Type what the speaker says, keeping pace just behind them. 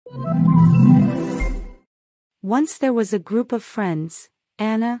Once there was a group of friends,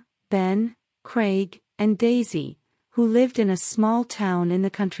 Anna, Ben, Craig, and Daisy, who lived in a small town in the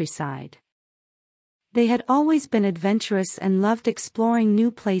countryside. They had always been adventurous and loved exploring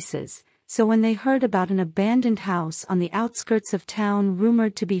new places, so when they heard about an abandoned house on the outskirts of town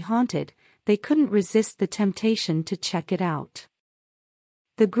rumored to be haunted, they couldn't resist the temptation to check it out.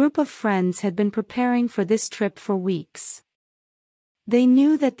 The group of friends had been preparing for this trip for weeks. They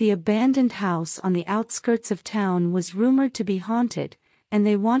knew that the abandoned house on the outskirts of town was rumored to be haunted, and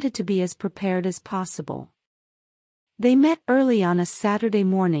they wanted to be as prepared as possible. They met early on a Saturday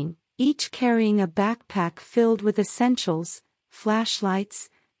morning, each carrying a backpack filled with essentials, flashlights,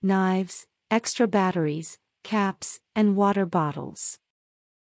 knives, extra batteries, caps, and water bottles.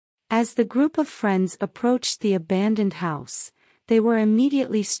 As the group of friends approached the abandoned house, they were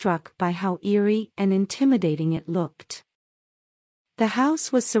immediately struck by how eerie and intimidating it looked. The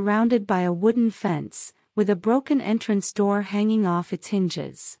house was surrounded by a wooden fence, with a broken entrance door hanging off its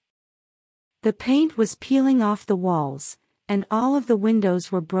hinges. The paint was peeling off the walls, and all of the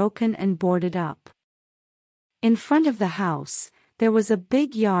windows were broken and boarded up. In front of the house, there was a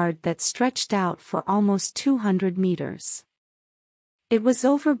big yard that stretched out for almost 200 meters. It was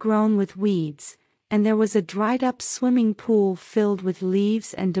overgrown with weeds, and there was a dried-up swimming pool filled with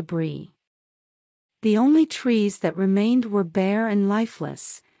leaves and debris. The only trees that remained were bare and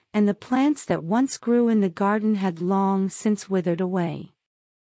lifeless, and the plants that once grew in the garden had long since withered away.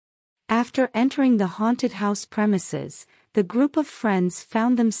 After entering the haunted house premises, the group of friends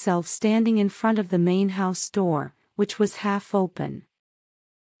found themselves standing in front of the main house door, which was half open.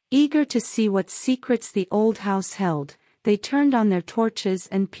 Eager to see what secrets the old house held, they turned on their torches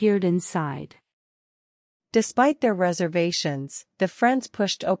and peered inside. Despite their reservations, the friends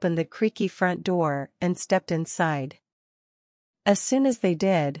pushed open the creaky front door and stepped inside. As soon as they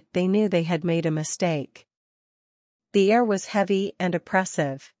did, they knew they had made a mistake. The air was heavy and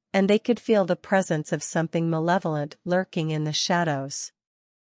oppressive, and they could feel the presence of something malevolent lurking in the shadows.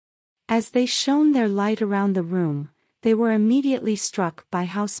 As they shone their light around the room, they were immediately struck by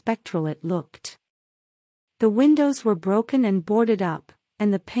how spectral it looked. The windows were broken and boarded up,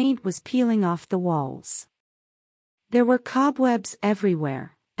 and the paint was peeling off the walls. There were cobwebs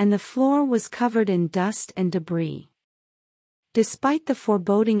everywhere, and the floor was covered in dust and debris. Despite the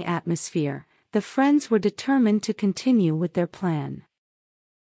foreboding atmosphere, the friends were determined to continue with their plan.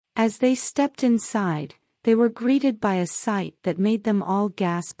 As they stepped inside, they were greeted by a sight that made them all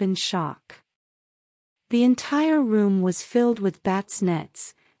gasp in shock. The entire room was filled with bats'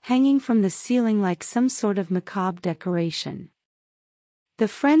 nets, hanging from the ceiling like some sort of macabre decoration. The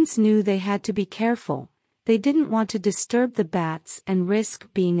friends knew they had to be careful. They didn't want to disturb the bats and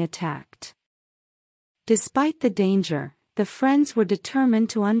risk being attacked. Despite the danger, the friends were determined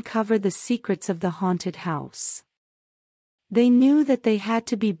to uncover the secrets of the haunted house. They knew that they had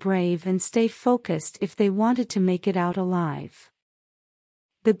to be brave and stay focused if they wanted to make it out alive.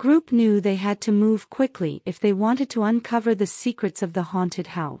 The group knew they had to move quickly if they wanted to uncover the secrets of the haunted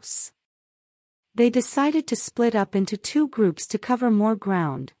house. They decided to split up into two groups to cover more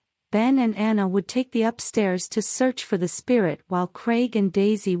ground. Ben and Anna would take the upstairs to search for the spirit while Craig and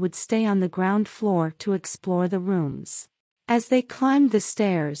Daisy would stay on the ground floor to explore the rooms. As they climbed the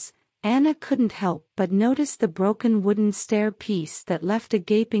stairs, Anna couldn't help but notice the broken wooden stair piece that left a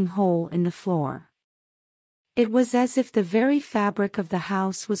gaping hole in the floor. It was as if the very fabric of the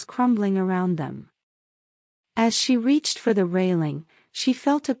house was crumbling around them. As she reached for the railing, she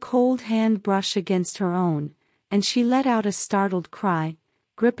felt a cold hand brush against her own, and she let out a startled cry,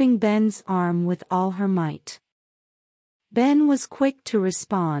 gripping Ben's arm with all her might. Ben was quick to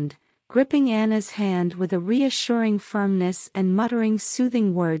respond, gripping Anna's hand with a reassuring firmness and muttering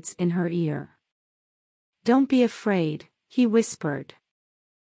soothing words in her ear. "Don't be afraid," he whispered.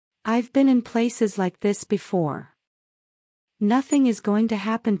 "I've been in places like this before. Nothing is going to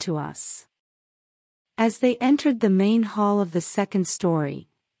happen to us." As they entered the main hall of the second story,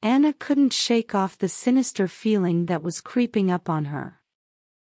 Anna couldn't shake off the sinister feeling that was creeping up on her.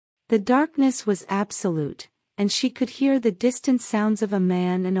 The darkness was absolute, and she could hear the distant sounds of a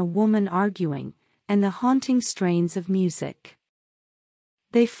man and a woman arguing, and the haunting strains of music.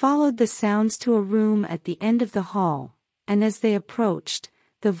 They followed the sounds to a room at the end of the hall, and as they approached,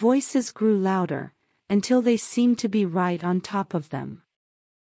 the voices grew louder, until they seemed to be right on top of them.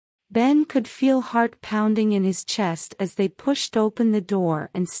 Ben could feel heart pounding in his chest as they pushed open the door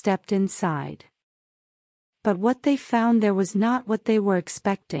and stepped inside. But what they found there was not what they were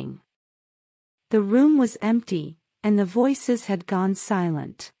expecting. The room was empty, and the voices had gone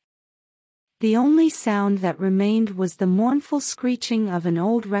silent. The only sound that remained was the mournful screeching of an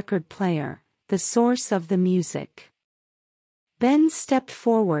old record player, the source of the music. Ben stepped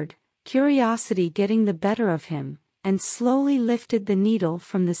forward, curiosity getting the better of him, and slowly lifted the needle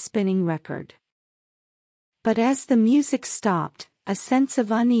from the spinning record. But as the music stopped, a sense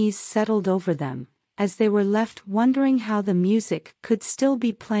of unease settled over them, as they were left wondering how the music could still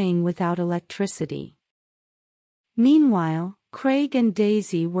be playing without electricity. Meanwhile, Craig and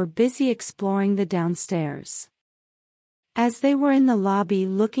Daisy were busy exploring the downstairs. As they were in the lobby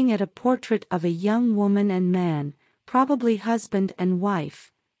looking at a portrait of a young woman and man, probably husband and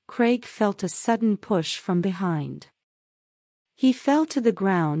wife, Craig felt a sudden push from behind. He fell to the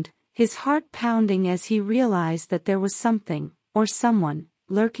ground, his heart pounding as he realized that there was something, or someone,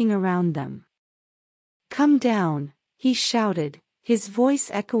 lurking around them. "Come down," he shouted, his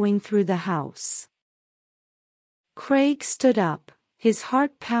voice echoing through the house. Craig stood up, his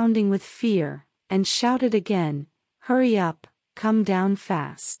heart pounding with fear, and shouted again, "Hurry up, come down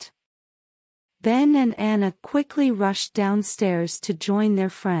fast." Ben and Anna quickly rushed downstairs to join their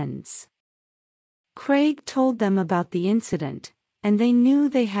friends. Craig told them about the incident, and they knew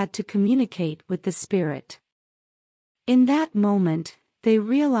they had to communicate with the spirit. In that moment, they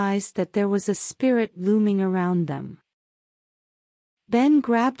realized that there was a spirit looming around them. Ben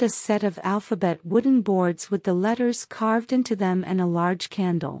grabbed a set of alphabet wooden boards with the letters carved into them and a large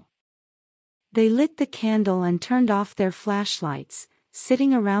candle. They lit the candle and turned off their flashlights,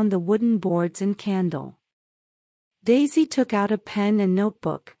 sitting around the wooden boards and candle. Daisy took out a pen and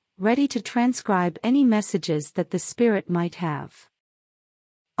notebook, ready to transcribe any messages that the spirit might have.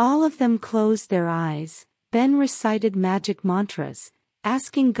 All of them closed their eyes. Ben recited magic mantras,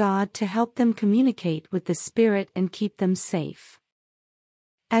 asking God to help them communicate with the spirit and keep them safe.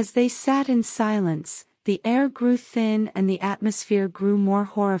 As they sat in silence, the air grew thin and the atmosphere grew more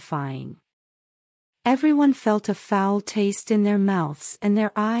horrifying. Everyone felt a foul taste in their mouths and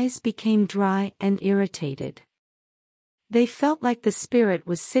their eyes became dry and irritated. They felt like the spirit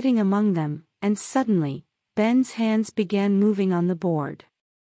was sitting among them, and suddenly, Ben's hands began moving on the board.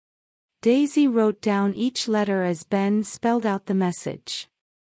 Daisy wrote down each letter as Ben spelled out the message.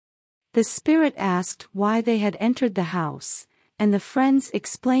 The spirit asked why they had entered the house, and the friends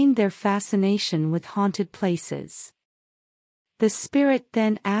explained their fascination with haunted places. The spirit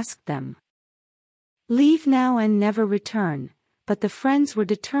then asked them, "Leave now and never return," but the friends were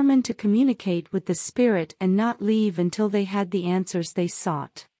determined to communicate with the spirit and not leave until they had the answers they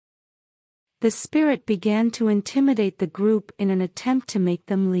sought. The spirit began to intimidate the group in an attempt to make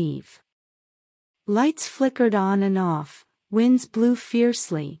them leave. Lights flickered on and off, winds blew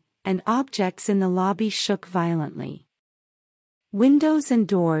fiercely, and objects in the lobby shook violently. Windows and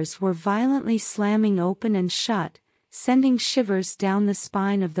doors were violently slamming open and shut, sending shivers down the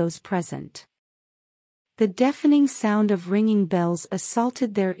spine of those present. The deafening sound of ringing bells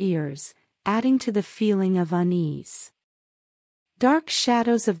assaulted their ears, adding to the feeling of unease. Dark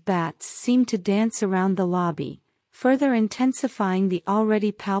shadows of bats seemed to dance around the lobby, further intensifying the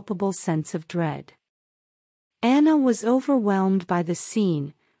already palpable sense of dread. Anna was overwhelmed by the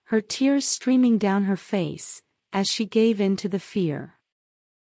scene, her tears streaming down her face, as she gave in to the fear.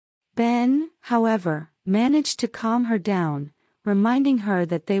 Ben, however, managed to calm her down, reminding her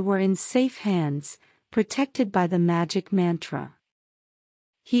that they were in safe hands, protected by the magic mantra.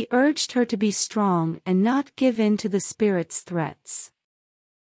 He urged her to be strong and not give in to the spirit's threats.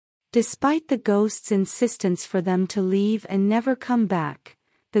 Despite the ghost's insistence for them to leave and never come back,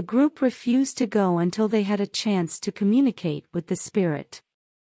 the group refused to go until they had a chance to communicate with the spirit.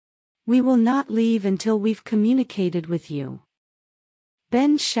 "We will not leave until we've communicated with you,"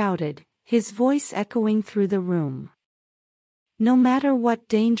 Ben shouted, his voice echoing through the room. "No matter what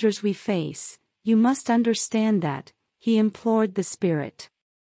dangers we face, you must understand that," he implored the spirit.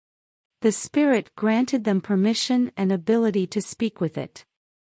 The spirit granted them permission and ability to speak with it.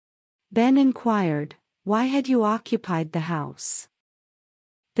 Ben inquired, "Why had you occupied the house?"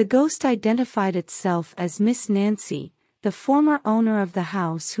 The ghost identified itself as Miss Nancy, the former owner of the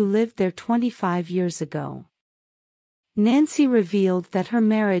house who lived there 25 years ago. Nancy revealed that her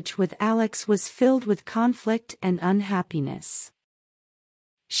marriage with Alex was filled with conflict and unhappiness.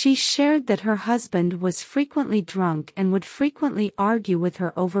 She shared that her husband was frequently drunk and would frequently argue with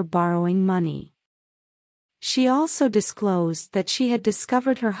her over borrowing money. She also disclosed that she had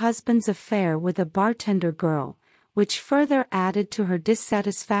discovered her husband's affair with a bartender girl, which further added to her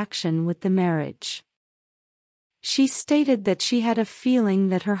dissatisfaction with the marriage. She stated that she had a feeling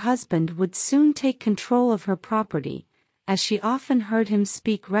that her husband would soon take control of her property, as she often heard him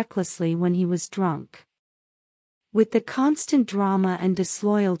speak recklessly when he was drunk. With the constant drama and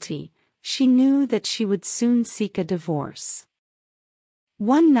disloyalty, she knew that she would soon seek a divorce.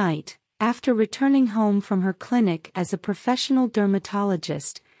 One night, after returning home from her clinic as a professional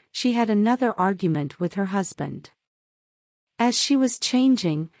dermatologist, she had another argument with her husband. As she was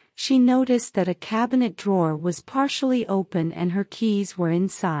changing, she noticed that a cabinet drawer was partially open and her keys were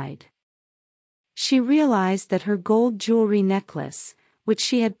inside. She realized that her gold jewelry necklace, which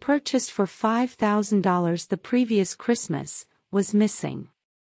she had purchased for $5,000 the previous Christmas, was missing.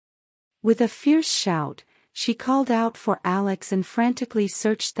 With a fierce shout, she called out for Alex and frantically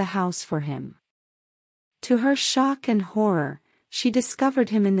searched the house for him. To her shock and horror, she discovered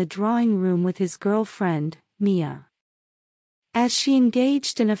him in the drawing room with his girlfriend, Mia. As she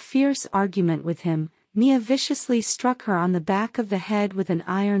engaged in a fierce argument with him, Mia viciously struck her on the back of the head with an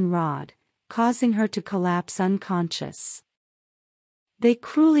iron rod, causing her to collapse unconscious. They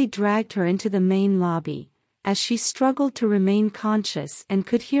cruelly dragged her into the main lobby, as she struggled to remain conscious and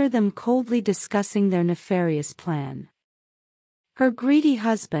could hear them coldly discussing their nefarious plan. Her greedy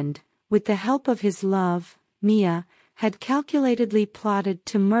husband, with the help of his love, Mia, had calculatedly plotted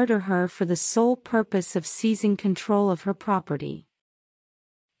to murder her for the sole purpose of seizing control of her property.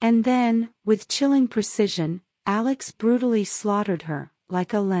 And then, with chilling precision, Alex brutally slaughtered her,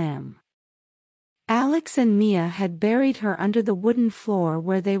 like a lamb. Alex and Mia had buried her under the wooden floor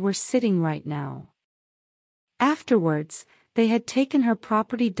where they were sitting right now. Afterwards, they had taken her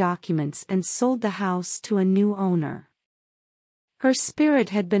property documents and sold the house to a new owner. Her spirit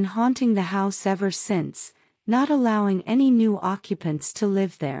had been haunting the house ever since, not allowing any new occupants to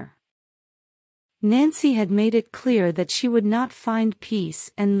live there. Nancy had made it clear that she would not find peace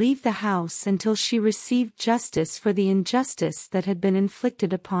and leave the house until she received justice for the injustice that had been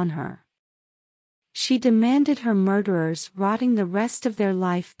inflicted upon her. She demanded her murderers rotting the rest of their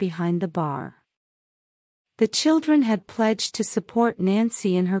life behind the bar. The children had pledged to support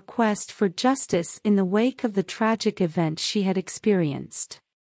Nancy in her quest for justice in the wake of the tragic event she had experienced.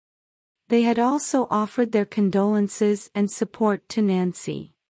 They had also offered their condolences and support to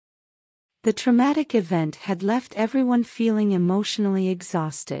Nancy. The traumatic event had left everyone feeling emotionally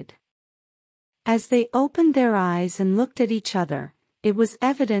exhausted. As they opened their eyes and looked at each other, it was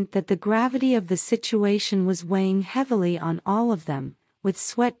evident that the gravity of the situation was weighing heavily on all of them, with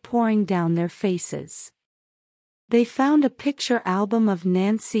sweat pouring down their faces. They found a picture album of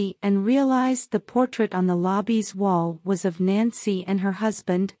Nancy and realized the portrait on the lobby's wall was of Nancy and her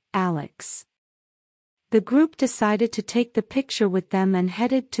husband, Alex. The group decided to take the picture with them and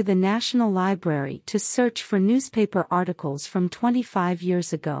headed to the National Library to search for newspaper articles from 25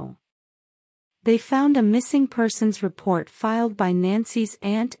 years ago. They found a missing persons report filed by Nancy's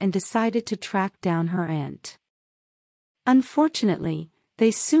aunt and decided to track down her aunt. Unfortunately, they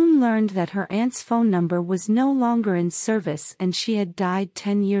soon learned that her aunt's phone number was no longer in service and she had died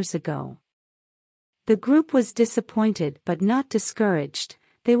 10 years ago. The group was disappointed but not discouraged.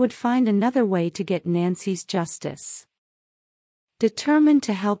 They would find another way to get Nancy's justice. Determined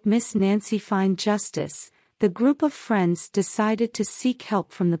to help Miss Nancy find justice, the group of friends decided to seek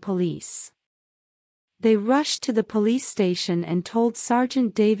help from the police. They rushed to the police station and told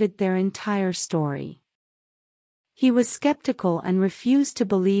Sergeant David their entire story. He was skeptical and refused to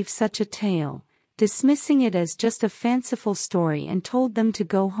believe such a tale, dismissing it as just a fanciful story, and told them to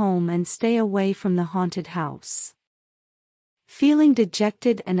go home and stay away from the haunted house. Feeling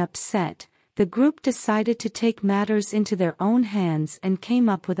dejected and upset, the group decided to take matters into their own hands and came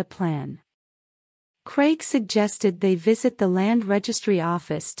up with a plan. Craig suggested they visit the land registry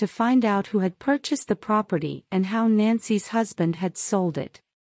office to find out who had purchased the property and how Nancy's husband had sold it.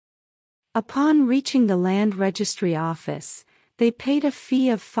 Upon reaching the land registry office, they paid a fee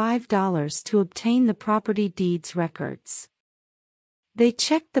of $5 to obtain the property deeds records. They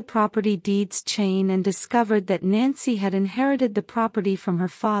checked the property deeds chain and discovered that Nancy had inherited the property from her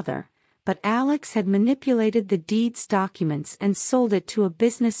father, but Alex had manipulated the deeds documents and sold it to a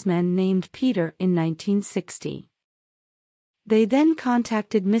businessman named Peter in 1960. They then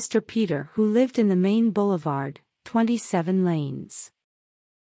contacted Mr. Peter, who lived in the main boulevard, 27 lanes.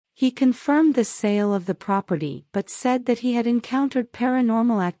 He confirmed the sale of the property but said that he had encountered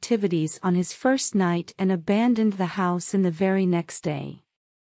paranormal activities on his first night and abandoned the house in the very next day.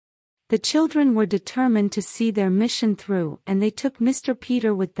 The children were determined to see their mission through, and they took Mr.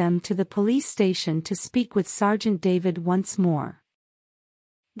 Peter with them to the police station to speak with Sergeant David once more.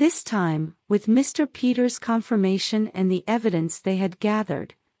 This time, with Mr. Peter's confirmation and the evidence they had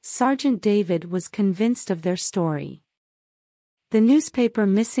gathered, Sergeant David was convinced of their story. The newspaper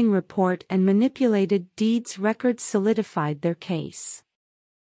missing report and manipulated deeds records solidified their case.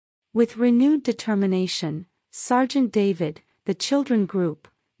 With renewed determination, Sergeant David, the children group,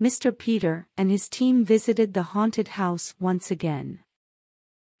 Mr. Peter and his team visited the haunted house once again.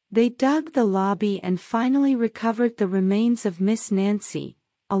 They dug the lobby and finally recovered the remains of Miss Nancy,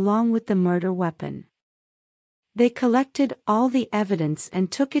 along with the murder weapon. They collected all the evidence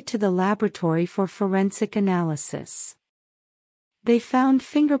and took it to the laboratory for forensic analysis. They found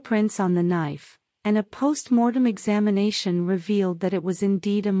fingerprints on the knife, and a post-mortem examination revealed that it was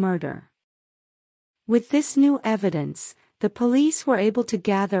indeed a murder. With this new evidence, the police were able to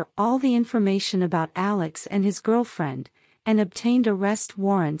gather all the information about Alex and his girlfriend, and obtained arrest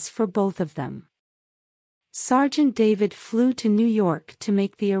warrants for both of them. Sergeant David flew to New York to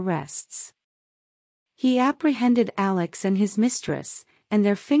make the arrests. He apprehended Alex and his mistress, and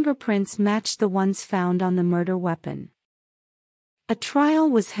their fingerprints matched the ones found on the murder weapon. A trial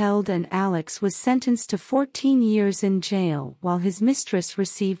was held and Alex was sentenced to 14 years in jail while his mistress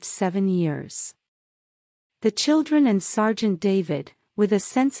received 7 years. The children and Sergeant David, with a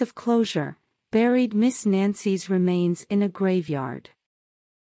sense of closure, buried Miss Nancy's remains in a graveyard.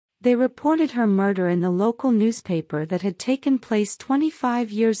 They reported her murder in the local newspaper that had taken place 25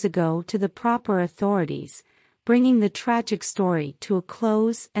 years ago to the proper authorities, bringing the tragic story to a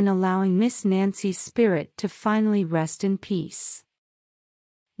close and allowing Miss Nancy's spirit to finally rest in peace.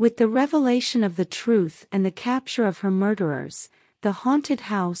 With the revelation of the truth and the capture of her murderers, the haunted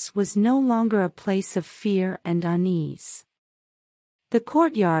house was no longer a place of fear and unease. The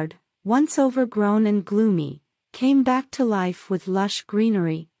courtyard, once overgrown and gloomy, came back to life with lush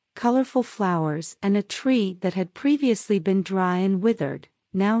greenery, colorful flowers, and a tree that had previously been dry and withered,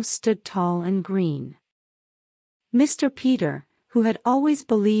 now stood tall and green. Mr. Peter, who had always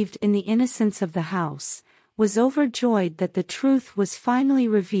believed in the innocence of the house, was overjoyed that the truth was finally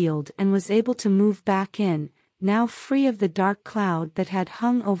revealed and was able to move back in, now free of the dark cloud that had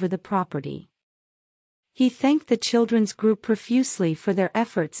hung over the property. He thanked the children's group profusely for their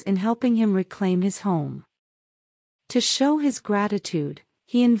efforts in helping him reclaim his home. To show his gratitude,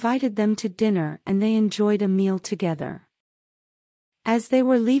 he invited them to dinner and they enjoyed a meal together. As they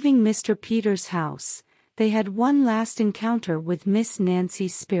were leaving Mr. Peter's house, they had one last encounter with Miss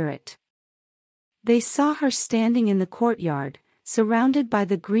Nancy's spirit. They saw her standing in the courtyard, surrounded by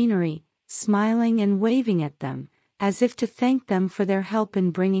the greenery, smiling and waving at them, as if to thank them for their help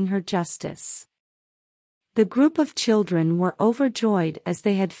in bringing her justice. The group of children were overjoyed as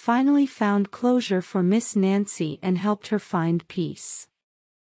they had finally found closure for Miss Nancy and helped her find peace.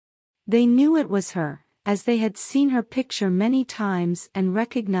 They knew it was her, as they had seen her picture many times and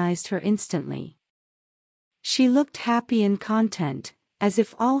recognized her instantly. She looked happy and content, as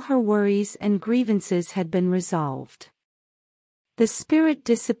if all her worries and grievances had been resolved. The spirit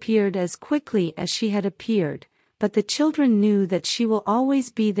disappeared as quickly as she had appeared, but the children knew that she will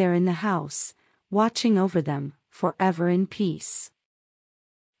always be there in the house, watching over them, forever in peace.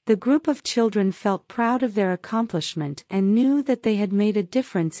 The group of children felt proud of their accomplishment and knew that they had made a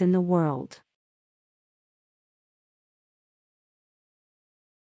difference in the world.